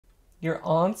Your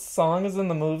aunt's song is in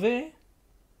the movie?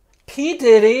 P.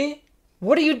 Diddy?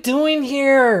 What are you doing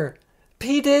here?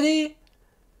 P. Diddy?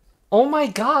 Oh my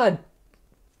god.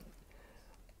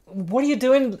 What are you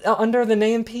doing under the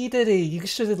name P. Diddy? You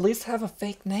should at least have a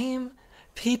fake name.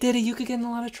 P. Diddy, you could get in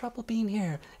a lot of trouble being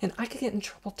here. And I could get in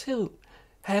trouble too.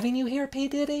 Having you here, P.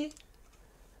 Diddy?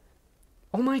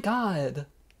 Oh my god.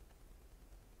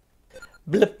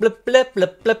 Blip, blip, blip,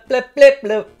 blip, blip, blip, blip,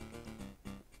 blip.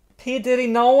 P. Diddy,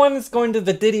 no one is going to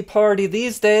the Diddy Party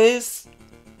these days.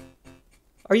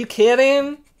 Are you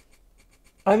kidding?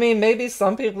 I mean, maybe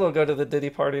some people will go to the Diddy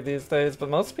Party these days, but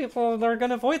most people are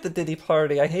gonna avoid the Diddy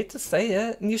Party. I hate to say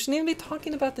it. And you shouldn't even be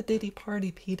talking about the Diddy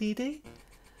Party, P. Diddy.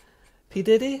 P.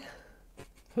 Diddy?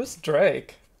 Who's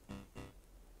Drake?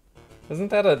 Isn't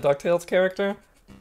that a DuckTales character?